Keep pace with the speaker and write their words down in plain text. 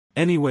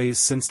Anyways,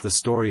 since the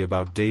story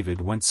about David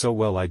went so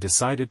well, I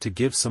decided to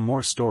give some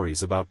more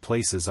stories about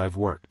places I've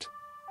worked.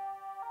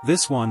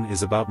 This one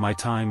is about my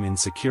time in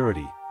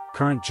security,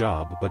 current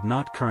job but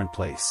not current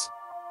place.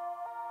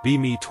 Be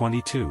me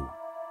 22.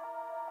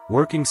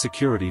 Working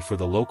security for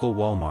the local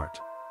Walmart.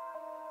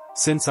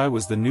 Since I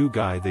was the new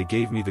guy, they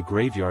gave me the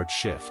graveyard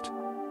shift.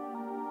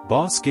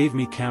 Boss gave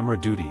me camera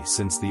duty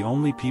since the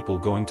only people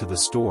going to the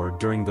store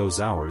during those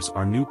hours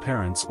are new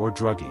parents or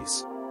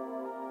druggies.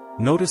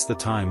 Notice the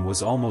time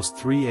was almost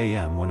 3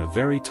 a.m. when a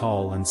very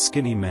tall and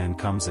skinny man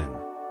comes in.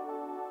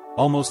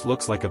 Almost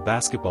looks like a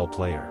basketball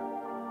player.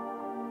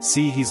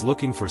 See, he's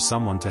looking for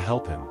someone to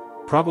help him,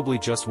 probably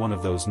just one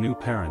of those new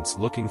parents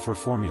looking for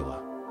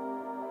formula.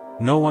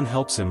 No one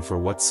helps him for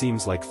what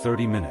seems like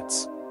 30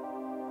 minutes.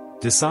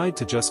 Decide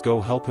to just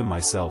go help him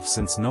myself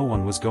since no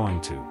one was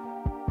going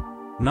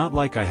to. Not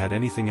like I had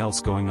anything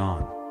else going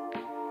on.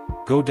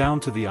 Go down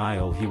to the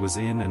aisle he was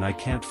in and I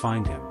can't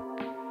find him.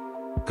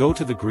 Go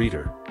to the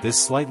greeter,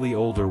 this slightly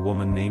older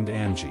woman named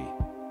Angie.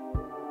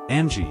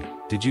 Angie,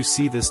 did you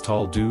see this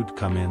tall dude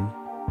come in?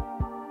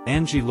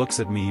 Angie looks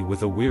at me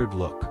with a weird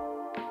look.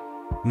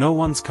 No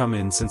one's come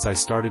in since I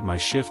started my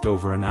shift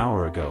over an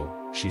hour ago,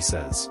 she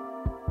says.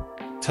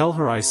 Tell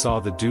her I saw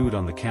the dude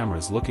on the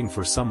cameras looking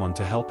for someone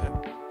to help him.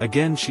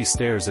 Again she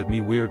stares at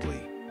me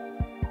weirdly.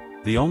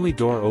 The only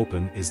door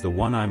open is the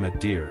one I'm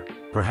at, dear.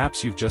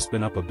 Perhaps you've just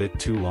been up a bit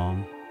too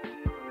long?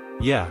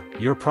 Yeah,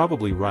 you're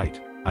probably right,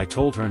 I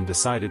told her and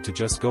decided to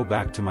just go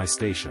back to my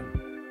station.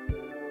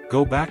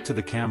 Go back to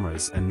the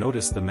cameras and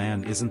notice the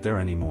man isn't there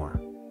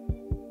anymore.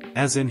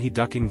 As in he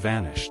ducking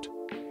vanished.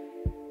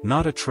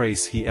 Not a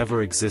trace he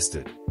ever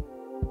existed.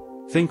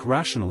 Think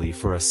rationally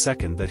for a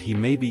second that he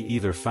maybe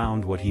either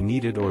found what he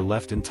needed or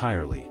left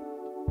entirely.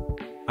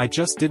 I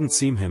just didn't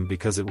see him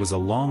because it was a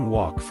long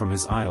walk from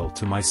his aisle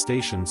to my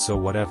station, so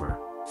whatever.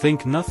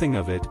 Think nothing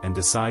of it and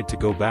decide to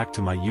go back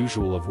to my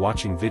usual of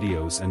watching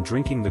videos and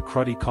drinking the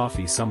cruddy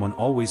coffee someone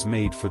always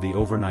made for the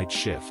overnight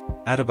shift.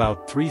 At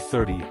about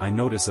 3:30 I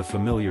notice a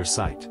familiar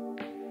sight.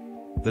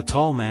 The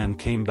tall man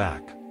came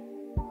back.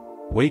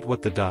 Wait,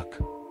 what the duck?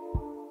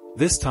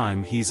 This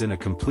time he's in a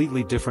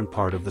completely different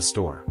part of the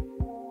store.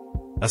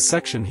 A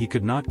section he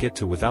could not get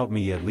to without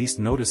me at least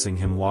noticing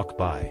him walk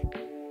by.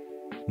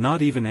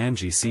 Not even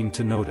Angie seemed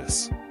to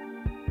notice.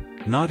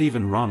 Not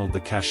even Ronald the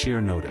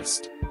cashier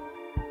noticed.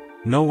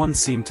 No one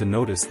seemed to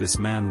notice this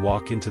man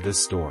walk into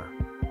this store.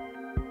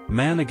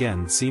 Man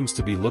again seems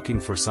to be looking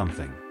for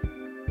something.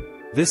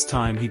 This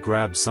time he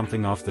grabs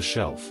something off the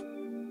shelf.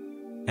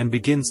 And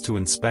begins to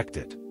inspect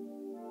it.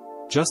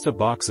 Just a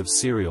box of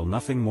cereal,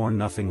 nothing more,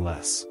 nothing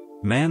less.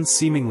 Man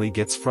seemingly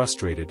gets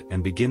frustrated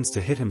and begins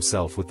to hit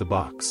himself with the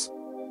box.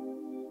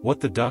 What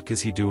the duck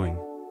is he doing?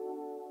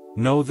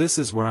 No, this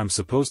is where I'm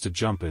supposed to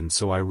jump in,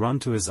 so I run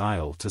to his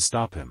aisle to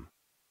stop him.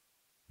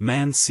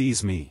 Man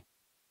sees me.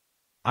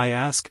 I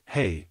ask,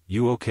 hey,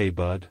 you okay,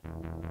 bud?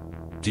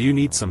 Do you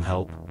need some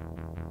help?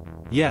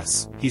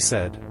 Yes, he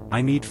said,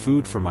 I need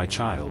food for my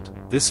child.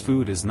 This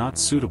food is not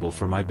suitable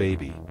for my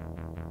baby.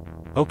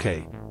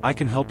 Okay, I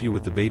can help you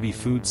with the baby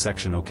food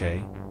section,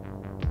 okay?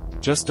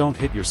 Just don't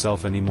hit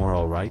yourself anymore,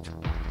 alright?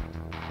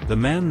 The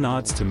man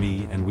nods to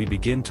me and we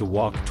begin to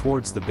walk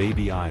towards the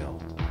baby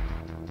aisle.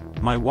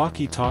 My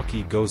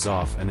walkie-talkie goes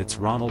off and it's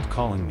Ronald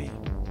calling me.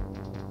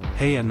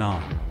 Hey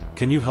Anon,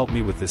 can you help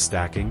me with this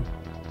stacking?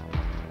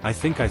 I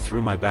think I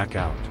threw my back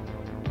out.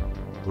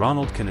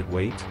 Ronald, can it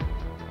wait?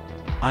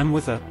 I'm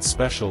with a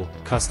special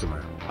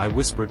customer, I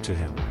whispered to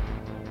him.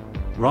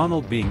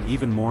 Ronald, being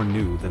even more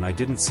new than I,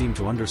 didn't seem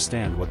to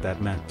understand what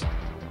that meant.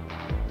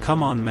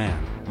 Come on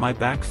man, my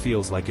back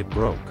feels like it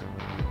broke.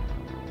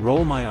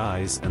 Roll my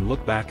eyes and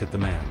look back at the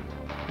man.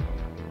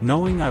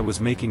 Knowing I was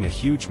making a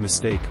huge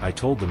mistake, I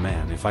told the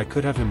man if I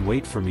could have him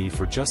wait for me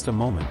for just a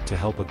moment to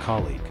help a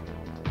colleague.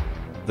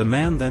 The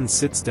man then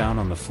sits down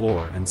on the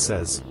floor and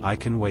says, I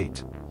can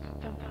wait.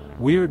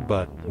 Weird,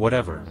 but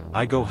whatever.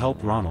 I go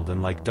help Ronald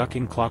and like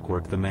ducking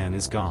clockwork the man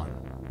is gone.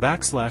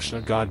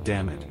 God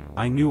damn it,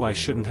 I knew I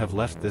shouldn't have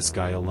left this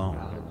guy alone.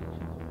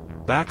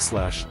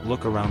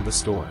 Look around the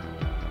store.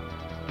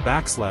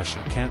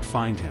 Can't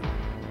find him.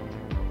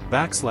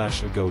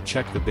 Go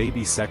check the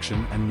baby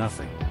section and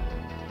nothing.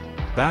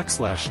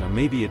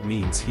 Maybe it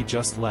means he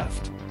just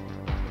left.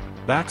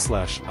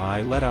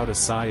 I let out a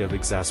sigh of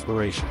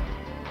exasperation.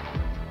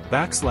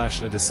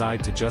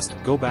 Decide to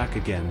just go back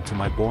again to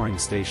my boring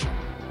station.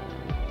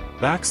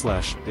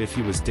 If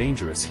he was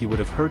dangerous he would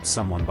have hurt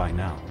someone by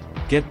now.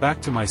 Get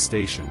back to my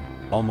station,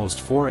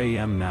 almost 4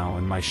 a.m. now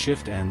and my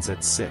shift ends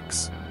at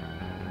 6.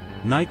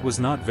 Night was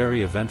not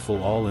very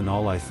eventful all in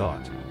all, I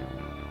thought.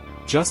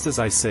 Just as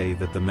I say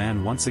that, the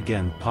man once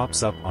again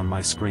pops up on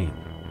my screen.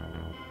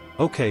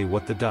 Okay,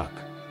 what the duck?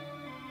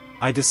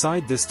 I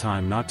decide this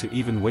time not to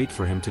even wait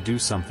for him to do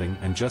something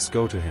and just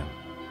go to him.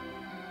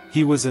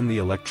 He was in the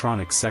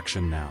electronics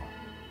section now.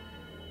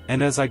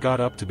 And as I got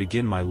up to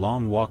begin my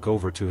long walk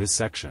over to his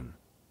section,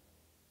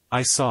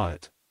 I saw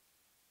it.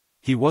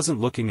 He wasn't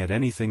looking at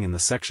anything in the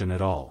section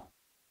at all.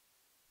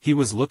 He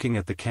was looking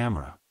at the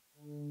camera.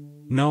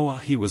 No,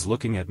 he was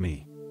looking at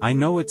me. I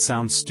know it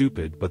sounds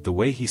stupid, but the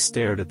way he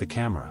stared at the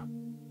camera.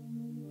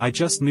 I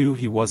just knew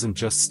he wasn't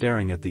just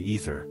staring at the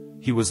ether,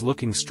 he was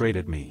looking straight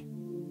at me.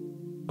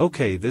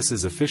 Okay, this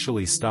is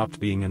officially stopped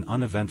being an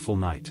uneventful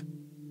night.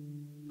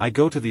 I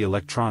go to the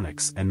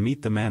electronics and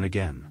meet the man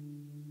again.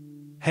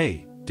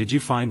 Hey, did you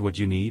find what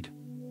you need?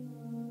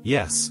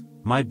 Yes,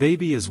 my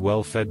baby is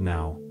well fed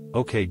now.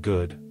 Okay,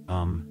 good.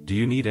 Do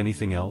you need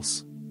anything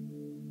else?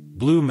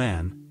 Blue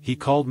man, he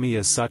called me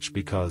as such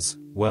because,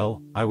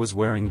 well, I was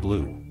wearing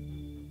blue.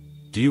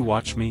 Do you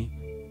watch me?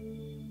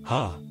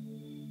 Huh?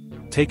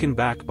 Taken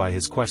back by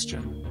his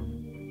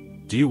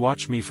question. Do you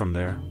watch me from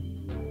there?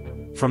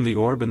 From the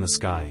orb in the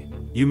sky?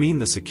 You mean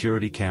the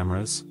security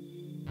cameras?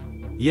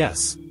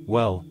 Yes,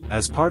 well,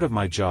 as part of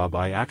my job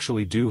I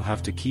actually do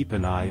have to keep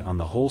an eye on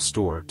the whole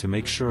store to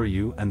make sure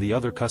you and the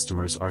other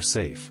customers are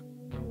safe.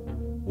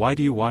 Why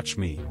do you watch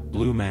me,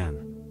 blue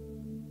man?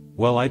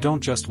 Well, I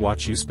don't just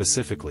watch you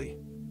specifically.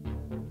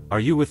 Are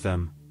you with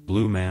them,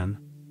 blue man?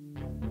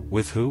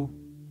 With who?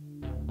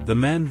 The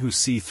men who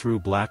see through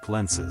black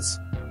lenses.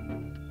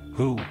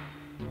 Who?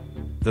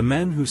 The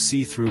men who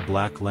see through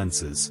black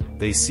lenses,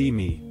 they see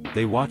me,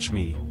 they watch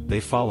me,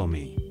 they follow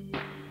me.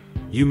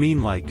 You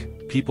mean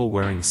like, people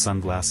wearing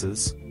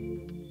sunglasses?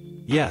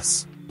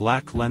 Yes,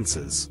 black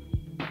lenses.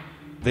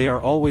 They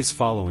are always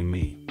following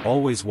me,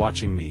 always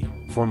watching me,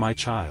 for my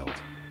child.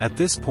 At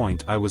this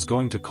point I was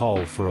going to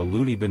call for a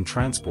loony bin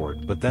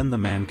transport, but then the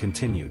man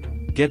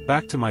continued. Get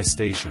back to my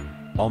station,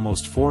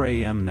 almost 4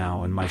 a.m.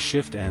 now and my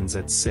shift ends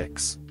at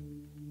 6.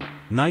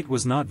 Night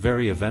was not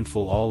very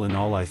eventful all in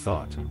all, I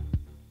thought.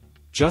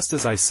 Just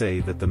as I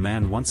say that, the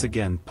man once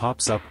again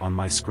pops up on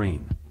my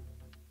screen.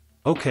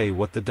 Okay,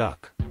 what the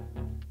duck?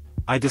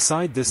 I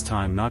decide this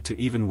time not to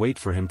even wait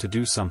for him to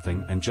do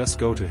something and just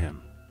go to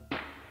him.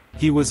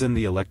 He was in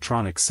the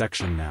electronics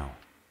section now.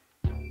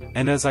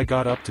 And as I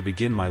got up to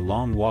begin my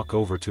long walk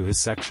over to his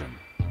section,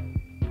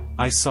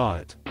 I saw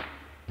it.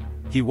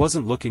 He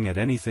wasn't looking at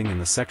anything in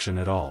the section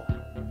at all.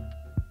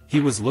 He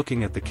was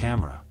looking at the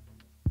camera.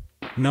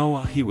 No,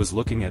 he was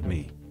looking at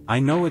me. I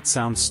know it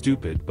sounds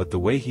stupid, but the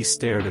way he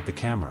stared at the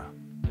camera.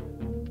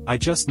 I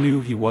just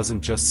knew he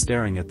wasn't just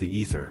staring at the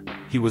ether,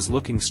 he was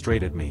looking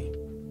straight at me.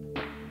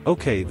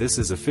 Okay, this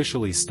is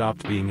officially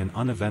stopped being an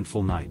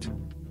uneventful night.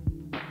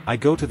 I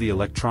go to the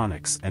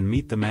electronics and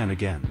meet the man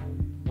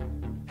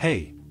again.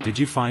 Hey, did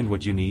you find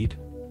what you need?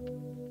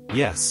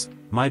 Yes,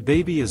 my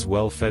baby is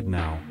well fed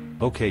now.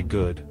 Okay,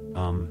 good.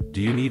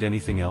 Do you need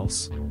anything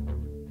else?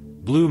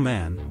 Blue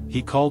man,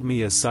 he called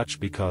me as such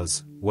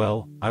because,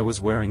 well, I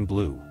was wearing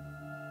blue.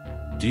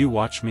 Do you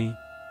watch me?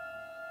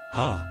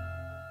 Huh?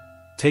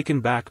 Taken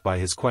back by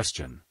his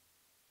question.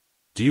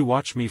 Do you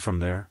watch me from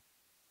there?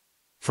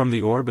 From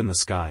the orb in the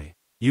sky?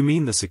 You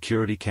mean the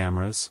security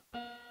cameras?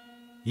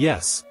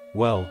 Yes,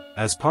 well,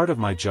 as part of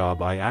my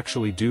job I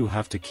actually do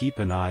have to keep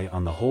an eye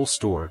on the whole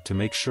store to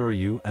make sure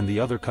you and the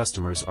other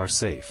customers are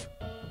safe.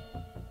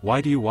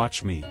 Why do you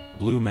watch me,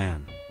 blue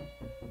man?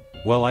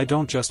 Well, I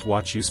don't just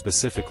watch you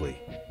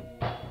specifically.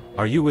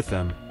 Are you with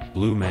them,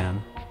 blue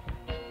man?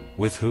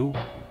 With who?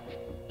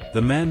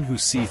 The men who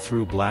see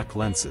through black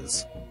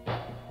lenses.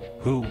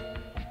 Who?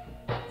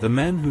 The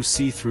men who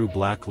see through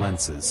black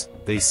lenses,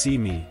 they see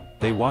me,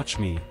 they watch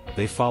me,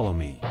 they follow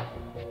me.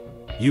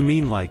 You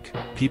mean like,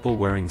 people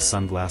wearing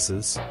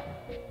sunglasses?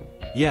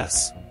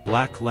 Yes,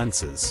 black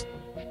lenses.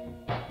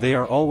 They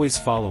are always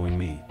following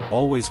me,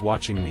 always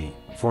watching me,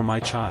 for my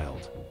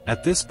child.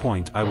 At this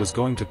point I was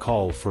going to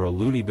call for a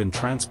loony bin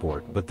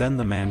transport, but then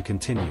the man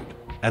continued.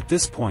 At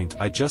this point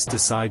I just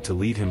decide to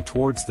lead him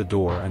towards the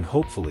door and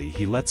hopefully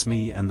he lets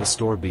me and the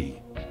store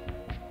be.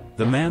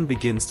 The man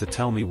begins to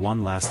tell me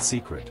one last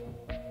secret.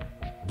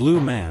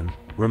 Blue man,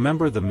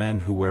 remember the men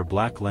who wear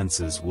black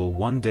lenses will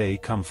one day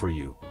come for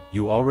you.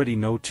 You already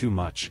know too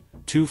much,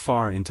 too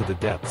far into the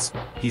depths.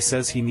 He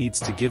says he needs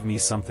to give me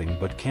something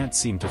but can't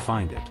seem to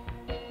find it.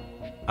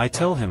 I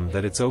tell him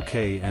that it's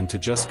okay and to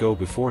just go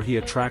before he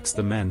attracts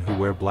the men who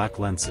wear black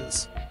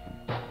lenses.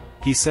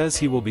 He says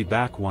he will be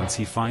back once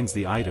he finds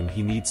the item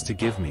he needs to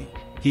give me.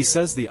 He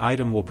says the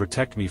item will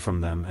protect me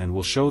from them and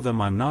will show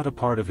them I'm not a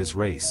part of his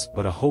race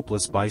but a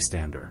hopeless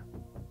bystander.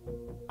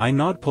 I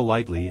nod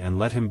politely and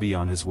let him be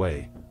on his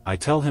way. I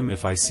tell him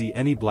if I see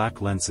any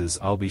black lenses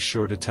I'll be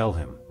sure to tell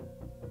him.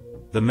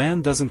 The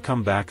man doesn't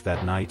come back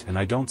that night and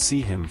I don't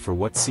see him for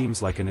what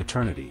seems like an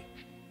eternity.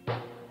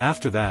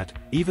 After that,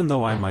 even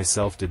though I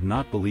myself did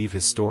not believe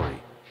his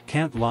story,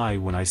 can't lie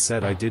when I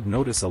said I did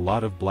notice a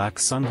lot of black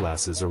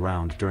sunglasses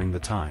around during the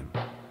time.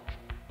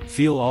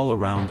 Feel all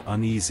around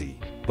uneasy,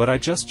 but I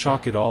just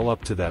chalk it all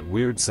up to that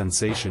weird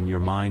sensation your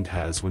mind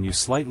has when you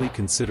slightly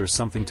consider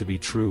something to be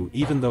true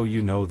even though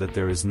you know that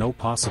there is no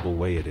possible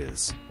way it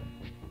is.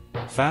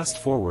 Fast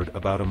forward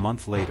about a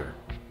month later.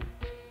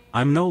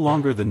 I'm no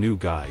longer the new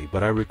guy,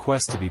 but I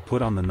request to be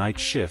put on the night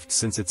shift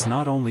since it's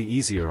not only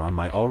easier on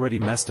my already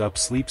messed up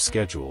sleep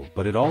schedule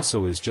but it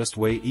also is just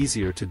way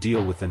easier to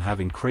deal with than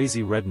having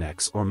crazy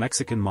rednecks or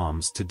Mexican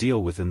moms to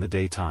deal with in the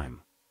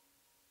daytime.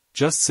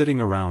 Just sitting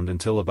around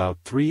until about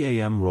 3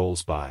 a.m.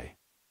 rolls by.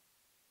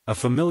 A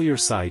familiar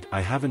sight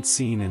I haven't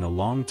seen in a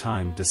long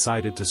time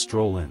decided to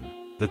stroll in.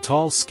 The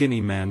tall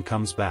skinny man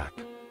comes back.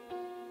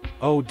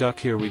 Oh duck,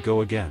 here we go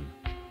again.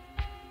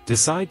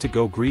 Decide to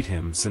go greet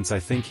him since I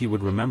think he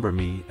would remember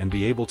me and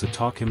be able to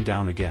talk him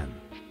down again.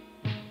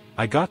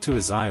 I got to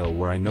his aisle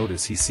where I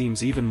notice he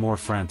seems even more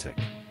frantic.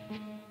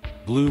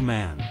 Blue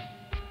man.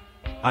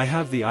 I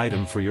have the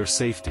item for your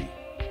safety.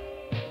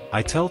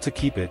 I tell to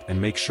keep it and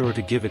make sure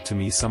to give it to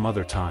me some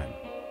other time.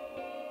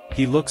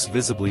 He looks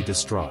visibly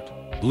distraught.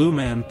 Blue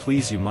man,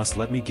 please, you must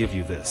let me give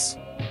you this.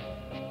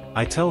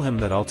 I tell him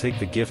that I'll take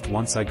the gift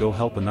once I go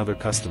help another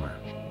customer.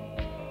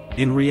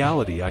 In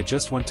reality, I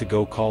just went to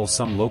go call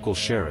some local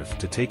sheriff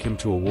to take him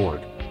to a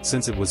ward,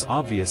 since it was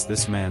obvious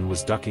this man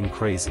was ducking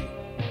crazy.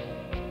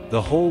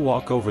 The whole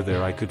walk over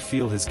there I could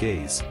feel his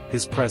gaze,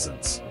 his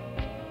presence.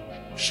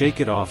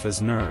 Shake it off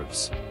as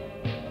nerves.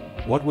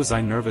 What was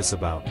I nervous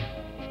about?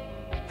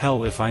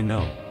 Hell if I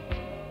know.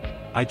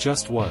 I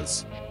just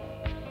was.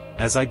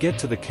 As I get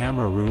to the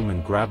camera room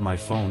and grab my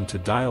phone to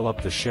dial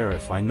up the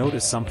sheriff, I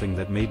notice something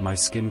that made my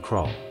skin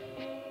crawl.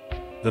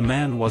 The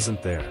man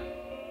wasn't there.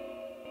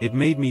 It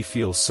made me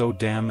feel so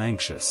damn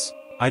anxious.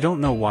 I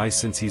don't know why,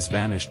 since he's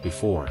vanished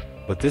before,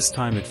 but this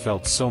time it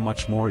felt so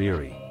much more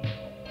eerie.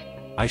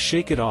 I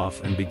shake it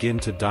off and begin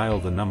to dial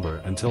the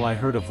number until I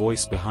heard a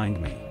voice behind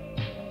me.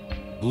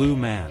 Blue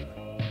man.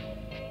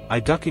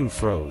 I ducking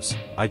froze,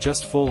 I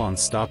just full on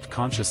stopped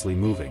consciously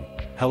moving.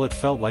 Hell, it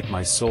felt like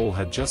my soul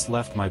had just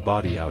left my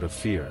body out of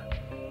fear.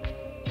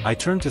 I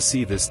turned to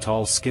see this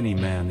tall skinny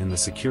man in the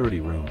security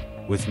room,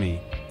 with me,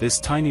 this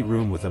tiny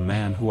room with a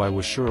man who I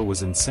was sure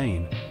was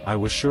insane. I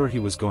was sure he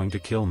was going to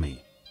kill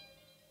me.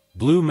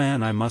 Blue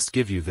man, I must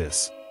give you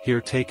this,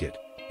 here take it,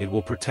 it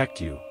will protect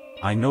you.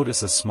 I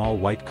notice a small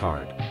white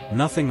card,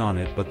 nothing on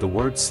it but the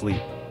word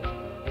sleep.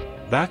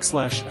 /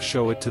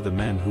 show it to the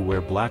men who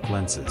wear black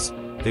lenses.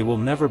 They will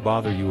never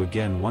bother you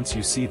again once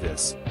you see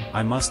this.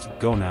 I must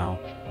go now,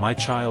 my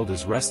child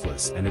is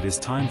restless and it is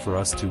time for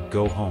us to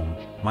go home.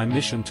 My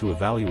mission to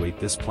evaluate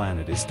this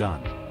planet is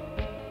done.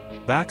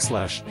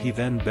 / he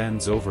then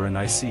bends over and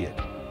I see it.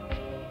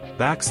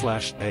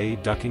 / a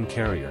ducking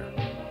carrier.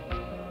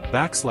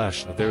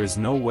 / there is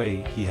no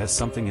way he has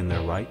something in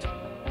there, right?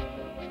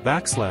 /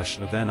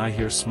 then I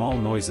hear small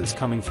noises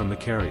coming from the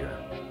carrier.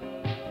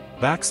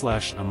 /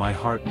 my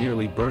heart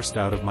nearly burst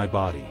out of my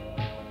body.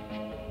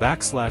 /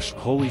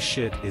 holy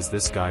shit, is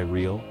this guy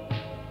real?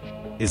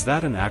 Is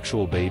that an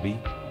actual baby?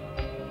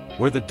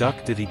 Where the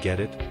duck did he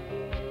get it?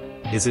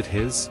 Is it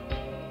his?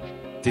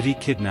 Did he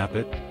kidnap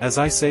it? As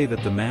I say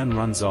that, the man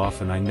runs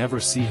off and I never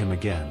see him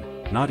again,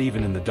 not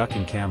even in the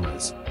ducking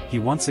cameras. He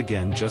once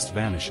again just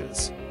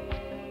vanishes.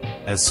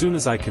 As soon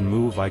as I can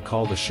move, I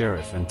call the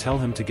sheriff and tell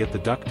him to get the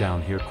duck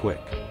down here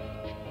quick.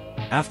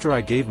 After I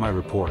gave my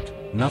report,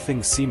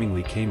 nothing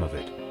seemingly came of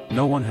it.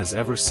 No one has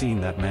ever seen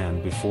that man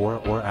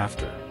before or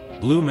after.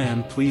 Blue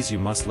man, please, you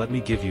must let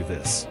me give you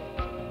this.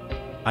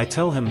 I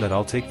tell him that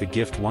I'll take the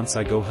gift once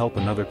I go help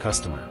another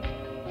customer.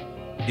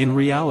 In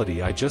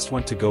reality, I just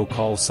went to go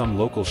call some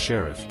local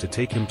sheriff to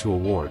take him to a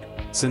ward,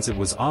 since it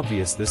was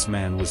obvious this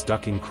man was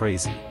ducking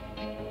crazy.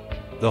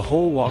 The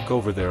whole walk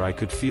over there I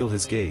could feel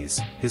his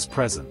gaze, his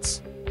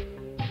presence.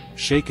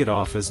 Shake it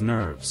off as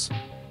nerves.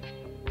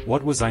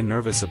 What was I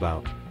nervous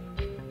about?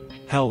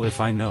 Hell if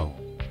I know.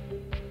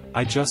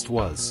 I just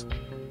was.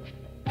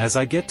 As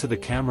I get to the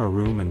camera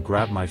room and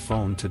grab my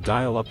phone to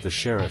dial up the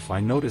sheriff, I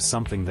notice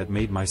something that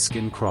made my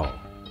skin crawl.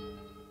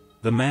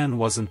 The man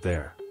wasn't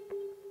there.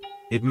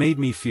 It made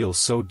me feel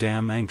so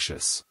damn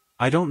anxious.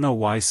 I don't know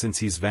why, since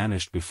he's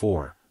vanished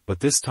before, but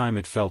this time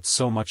it felt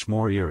so much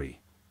more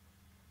eerie.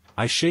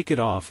 I shake it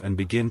off and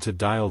begin to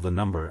dial the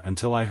number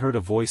until I heard a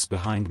voice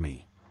behind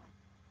me.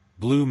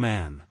 Blue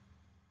man.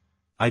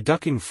 I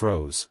ducking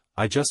froze,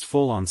 I just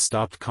full on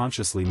stopped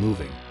consciously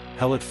moving.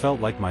 Hell, it felt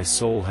like my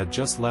soul had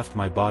just left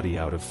my body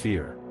out of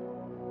fear.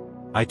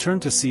 I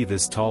turned to see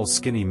this tall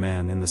skinny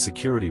man in the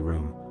security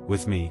room,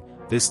 with me,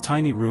 this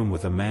tiny room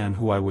with a man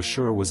who I was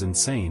sure was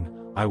insane.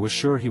 I was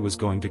sure he was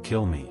going to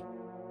kill me.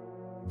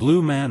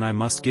 Blue man, I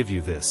must give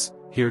you this,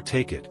 here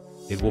take it,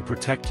 it will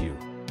protect you.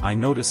 I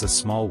notice a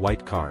small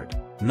white card,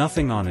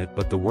 nothing on it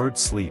but the word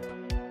sleep.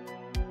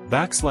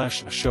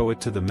 / show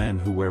it to the men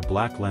who wear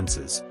black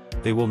lenses.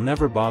 They will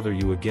never bother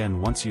you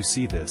again once you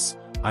see this.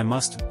 I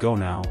must go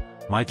now,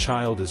 my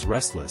child is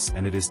restless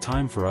and it is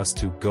time for us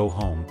to go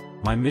home.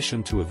 My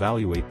mission to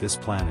evaluate this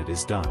planet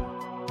is done.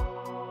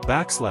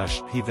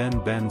 / he then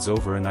bends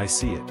over and I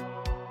see it.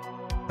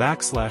 /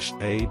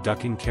 a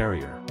ducking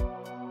carrier.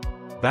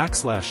 /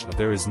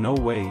 there is no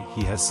way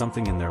he has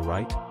something in there,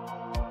 right?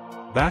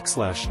 /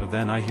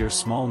 then I hear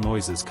small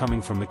noises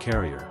coming from the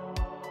carrier.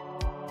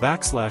 /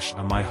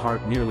 my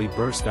heart nearly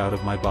burst out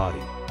of my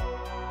body.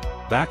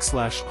 /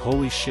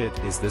 holy shit,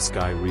 is this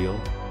guy real?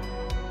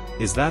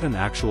 Is that an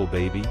actual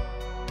baby?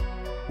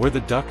 Where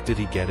the duck did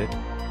he get it?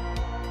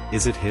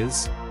 Is it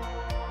his?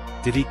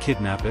 Did he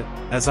kidnap it?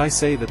 As I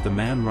say that, the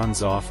man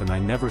runs off and I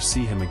never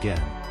see him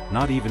again,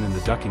 not even in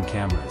the ducking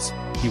cameras.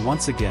 He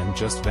once again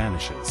just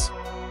vanishes.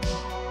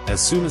 As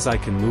soon as I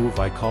can move,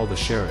 I call the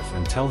sheriff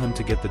and tell him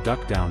to get the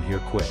duck down here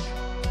quick.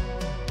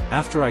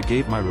 After I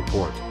gave my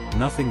report,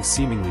 nothing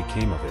seemingly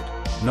came of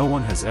it. No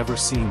one has ever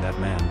seen that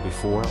man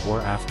before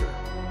or after.